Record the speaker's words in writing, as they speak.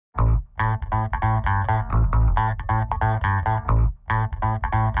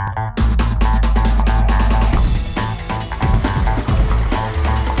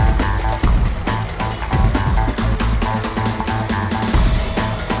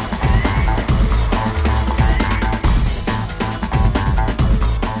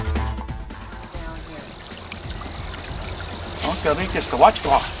Onkarinkus the what?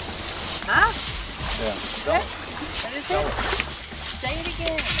 Huh? Yeah. What is it? Say it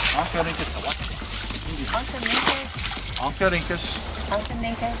again. Onkarinkus the what? Onkarinkus. Onkarinkus.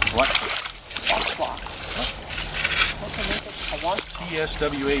 Onkarinkus. What? What? Onkarinkus the what?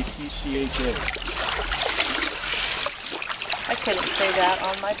 TSWATCHA. I couldn't say that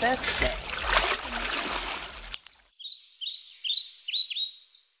on my best day.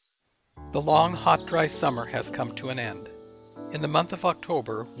 The long, hot, dry summer has come to an end. In the month of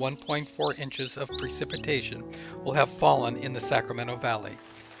October, 1.4 inches of precipitation will have fallen in the Sacramento Valley.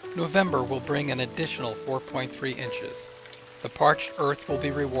 November will bring an additional 4.3 inches. The parched earth will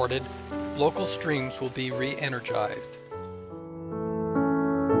be rewarded. Local streams will be re-energized.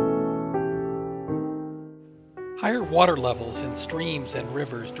 Higher water levels in streams and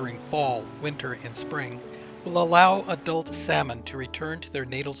rivers during fall, winter, and spring will allow adult salmon to return to their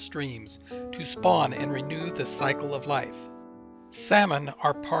natal streams to spawn and renew the cycle of life. Salmon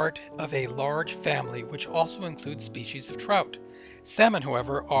are part of a large family which also includes species of trout. Salmon,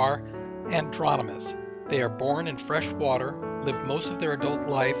 however, are andronymous. They are born in fresh water, live most of their adult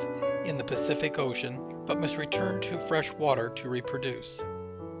life in the Pacific Ocean, but must return to fresh water to reproduce.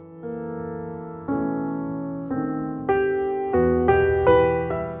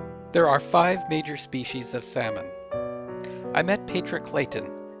 There are 5 major species of salmon. I met Petra Clayton,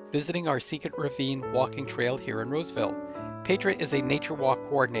 visiting our Secret Ravine walking trail here in Roseville. Petra is a nature walk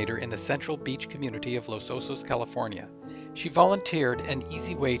coordinator in the Central Beach community of Los Osos, California. She volunteered an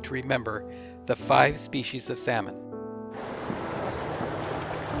easy way to remember the 5 species of salmon.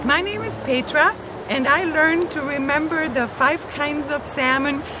 My name is Petra, and I learned to remember the 5 kinds of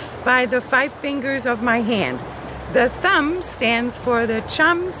salmon by the 5 fingers of my hand. The thumb stands for the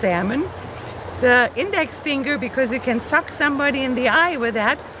chum salmon. The index finger, because you can suck somebody in the eye with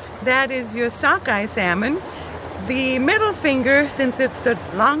that, that is your sockeye salmon. The middle finger, since it's the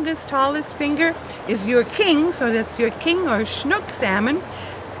longest, tallest finger, is your king, so that's your king or Chinook salmon.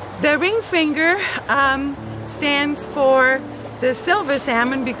 The ring finger stands for the silver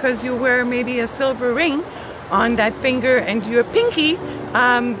salmon because you wear maybe a silver ring on that finger, and your pinky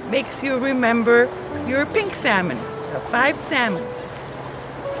makes you remember your pink salmon. The 5 salmons.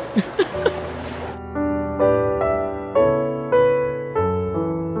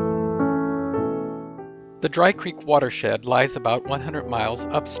 The Dry Creek Watershed lies about 100 miles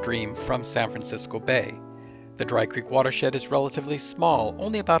upstream from San Francisco Bay. The Dry Creek Watershed is relatively small,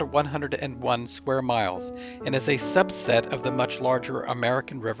 only about 101 square miles, and is a subset of the much larger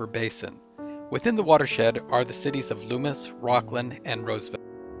American River Basin. Within the watershed are the cities of Loomis, Rockland, and Roseville.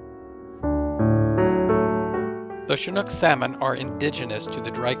 The Chinook salmon are indigenous to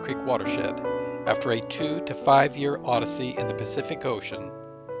the Dry Creek Watershed. After a 2 to 5 year odyssey in the Pacific Ocean,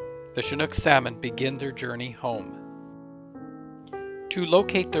 the Chinook salmon begin their journey home. To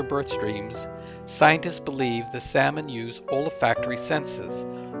locate their birth streams, scientists believe the salmon use olfactory senses,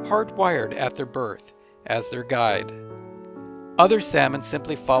 hardwired at their birth, as their guide. Other salmon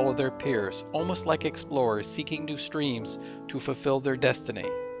simply follow their peers, almost like explorers seeking new streams to fulfill their destiny.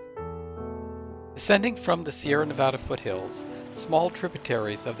 Descending from the Sierra Nevada foothills, small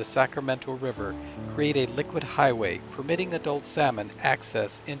tributaries of the Sacramento River create a liquid highway permitting adult salmon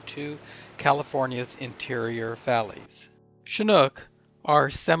access into California's interior valleys. Chinook are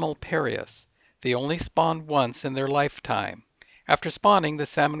semilparious. They only spawn once in their lifetime. After spawning, the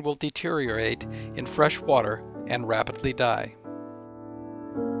salmon will deteriorate in fresh water and rapidly die.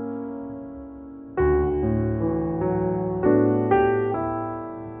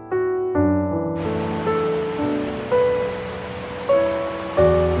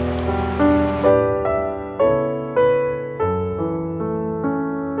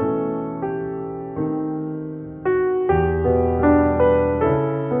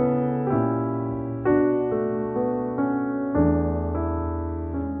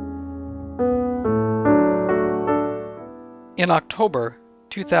 In October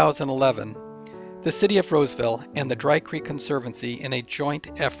 2011, the City of Roseville and the Dry Creek Conservancy, in a joint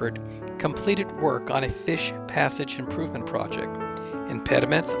effort, completed work on a fish passage improvement project.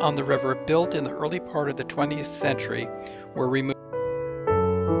 Impediments on the river built in the early part of the 20th century were removed.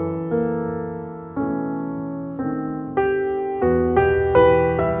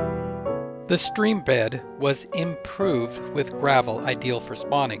 The stream bed was improved with gravel ideal for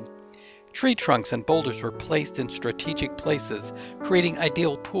spawning. Tree trunks and boulders were placed in strategic places, creating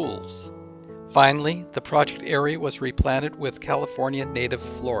ideal pools. Finally, the project area was replanted with California native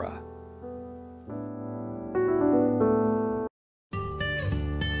flora.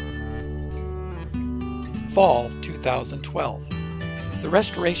 Fall 2012. The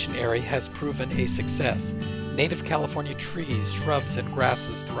restoration area has proven a success. native California trees, shrubs, and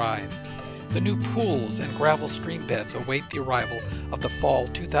grasses thrive. The new pools and gravel stream beds await the arrival of the fall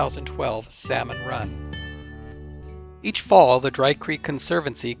 2012 salmon run. Each fall, the Dry Creek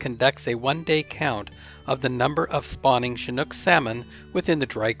Conservancy conducts a one-day count of the number of spawning Chinook salmon within the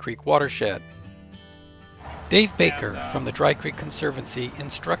Dry Creek Watershed. Dave Baker from the Dry Creek Conservancy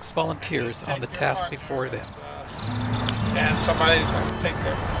instructs volunteers on the task before them. And somebody's going to take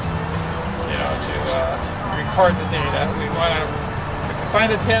their, to record the data. We want to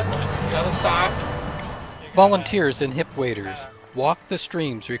find a tent, you got to stop. Volunteers and hip waders walk the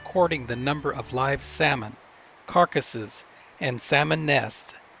streams recording the number of live salmon, carcasses, and salmon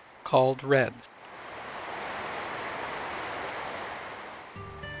nests called reds.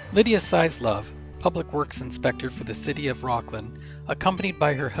 Lydia Sizlove, Public Works Inspector for the City of Rockland, accompanied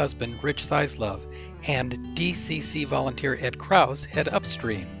by her husband Rich Sizlove and DCC volunteer Ed Krause, head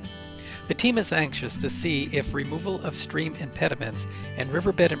upstream. The team is anxious to see if removal of stream impediments and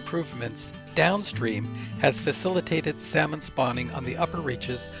riverbed improvements downstream has facilitated salmon spawning on the upper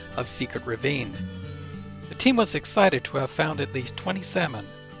reaches of Secret Ravine. The team was excited to have found at least 20 salmon,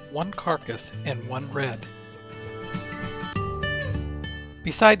 1 carcass, and 1 red.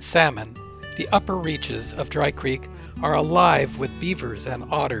 Besides salmon, the upper reaches of Dry Creek are alive with beavers and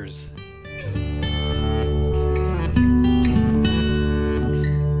otters.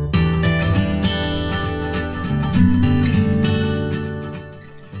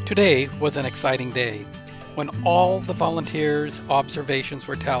 Today was an exciting day. When all the volunteers' observations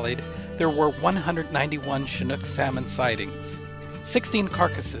were tallied, there were 191 Chinook salmon sightings, 16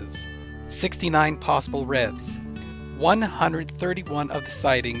 carcasses, 69 possible reds. 131 of the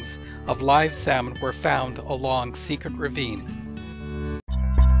sightings of live salmon were found along Secret Ravine.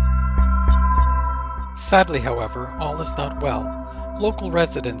 Sadly, however, all is not well. Local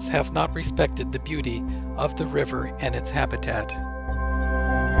residents have not respected the beauty of the river and its habitat.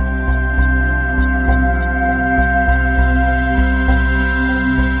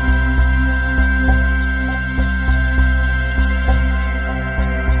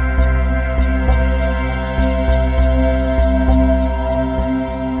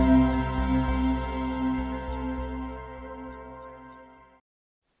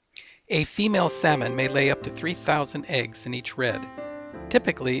 A female salmon may lay up to 3,000 eggs in each red.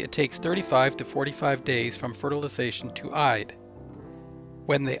 Typically, it takes 35 to 45 days from fertilization to eyed,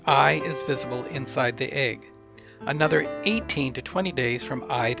 when the eye is visible inside the egg. Another 18 to 20 days from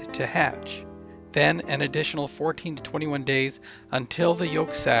eyed to hatch. Then an additional 14 to 21 days until the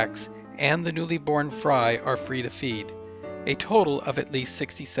yolk sacs and the newly born fry are free to feed. A total of at least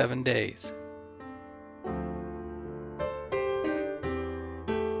 67 days.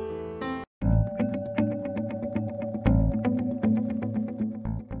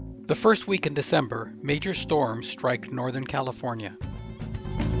 The first week in December, major storms strike Northern California.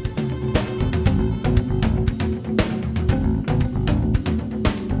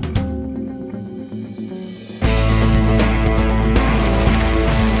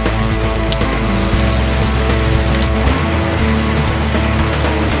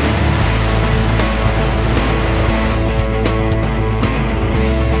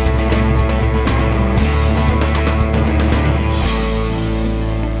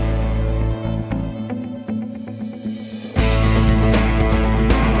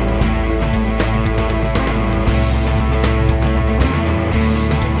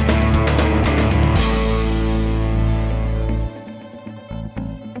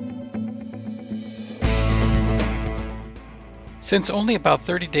 Since only about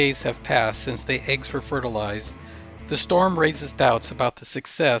 30 days have passed since the eggs were fertilized, the storm raises doubts about the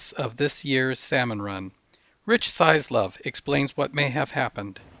success of this year's salmon run. Rich Sizlove explains what may have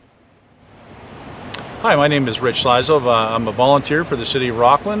happened. Hi, my name is Rich Sizlove. I'm a volunteer for the City of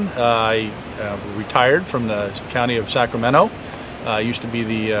Rockland. I retired from the County of Sacramento. I used to be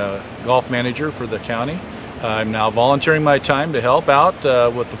the golf manager for the county. I'm now volunteering my time to help out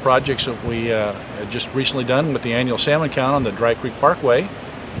with the projects that we had just recently done with the annual salmon count on the Dry Creek Parkway.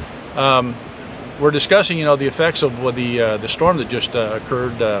 We're discussing, the effects of the storm that just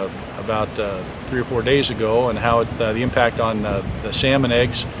occurred about 3 or 4 days ago, and how the impact on the salmon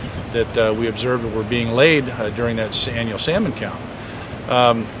eggs that we observed were being laid during that annual salmon count.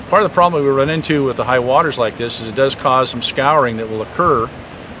 Part of the problem we run into with the high waters like this is it does cause some scouring that will occur.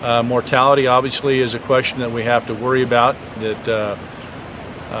 Mortality obviously is a question that we have to worry about, that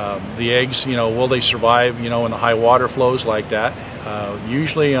the eggs, will they survive, in the high water flows like that.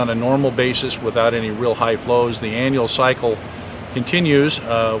 Usually on a normal basis without any real high flows, the annual cycle continues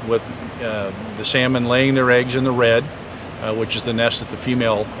with the salmon laying their eggs in the red. which is the nest that the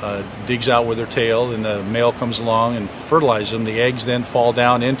female digs out with her tail, and the male comes along and fertilizes them. The eggs then fall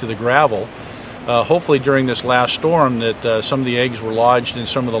down into the gravel. Hopefully during this last storm that some of the eggs were lodged in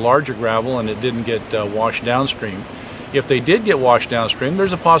some of the larger gravel and it didn't get washed downstream. If they did get washed downstream,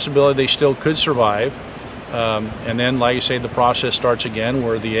 there's a possibility they still could survive. And then, like I say, the process starts again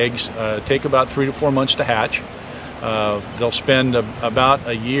where the eggs take about 3 to 4 months to hatch. They'll spend about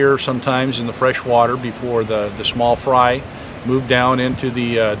a year sometimes in the fresh water before the small fry move down into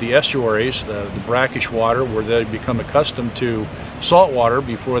the estuaries, the brackish water, where they become accustomed to salt water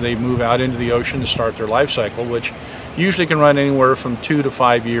before they move out into the ocean to start their life cycle, which usually can run anywhere from 2 to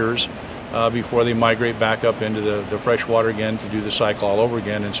 5 years before they migrate back up into the fresh water again to do the cycle all over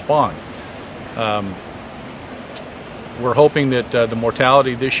again and spawn. We're hoping that the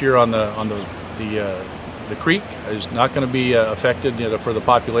mortality this year on the creek is not going to be affected, for the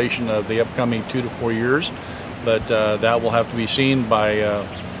population of the upcoming 2 to 4 years, but that will have to be seen by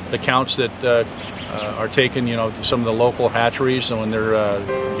the counts that are taken, to some of the local hatcheries and when they're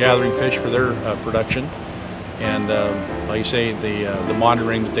gathering fish for their production, and like you say, the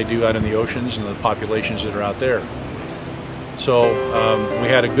monitoring that they do out in the oceans and the populations that are out there. So we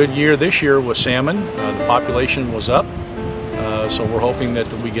had a good year this year with salmon. The population was up, so we're hoping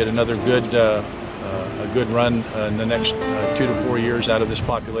that we get another good run in the next 2 to 4 years out of this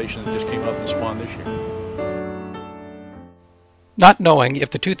population that just came up and spawned this year. Not knowing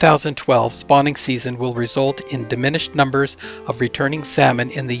if the 2012 spawning season will result in diminished numbers of returning salmon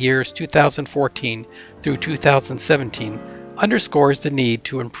in the years 2014 through 2017 underscores the need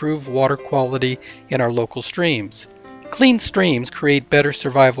to improve water quality in our local streams. Clean streams create better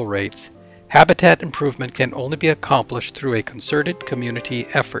survival rates. Habitat improvement can only be accomplished through a concerted community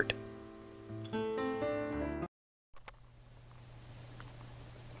effort.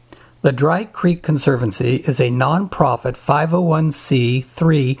 The Dry Creek Conservancy is a non-profit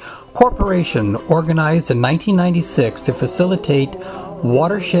 501c3 corporation organized in 1996 to facilitate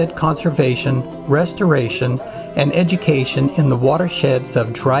watershed conservation, restoration, and education in the watersheds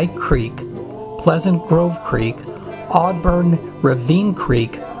of Dry Creek, Pleasant Grove Creek, Audburn Ravine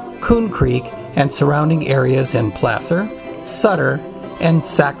Creek, Coon Creek, and surrounding areas in Placer, Sutter, and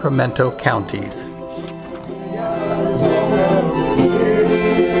Sacramento counties.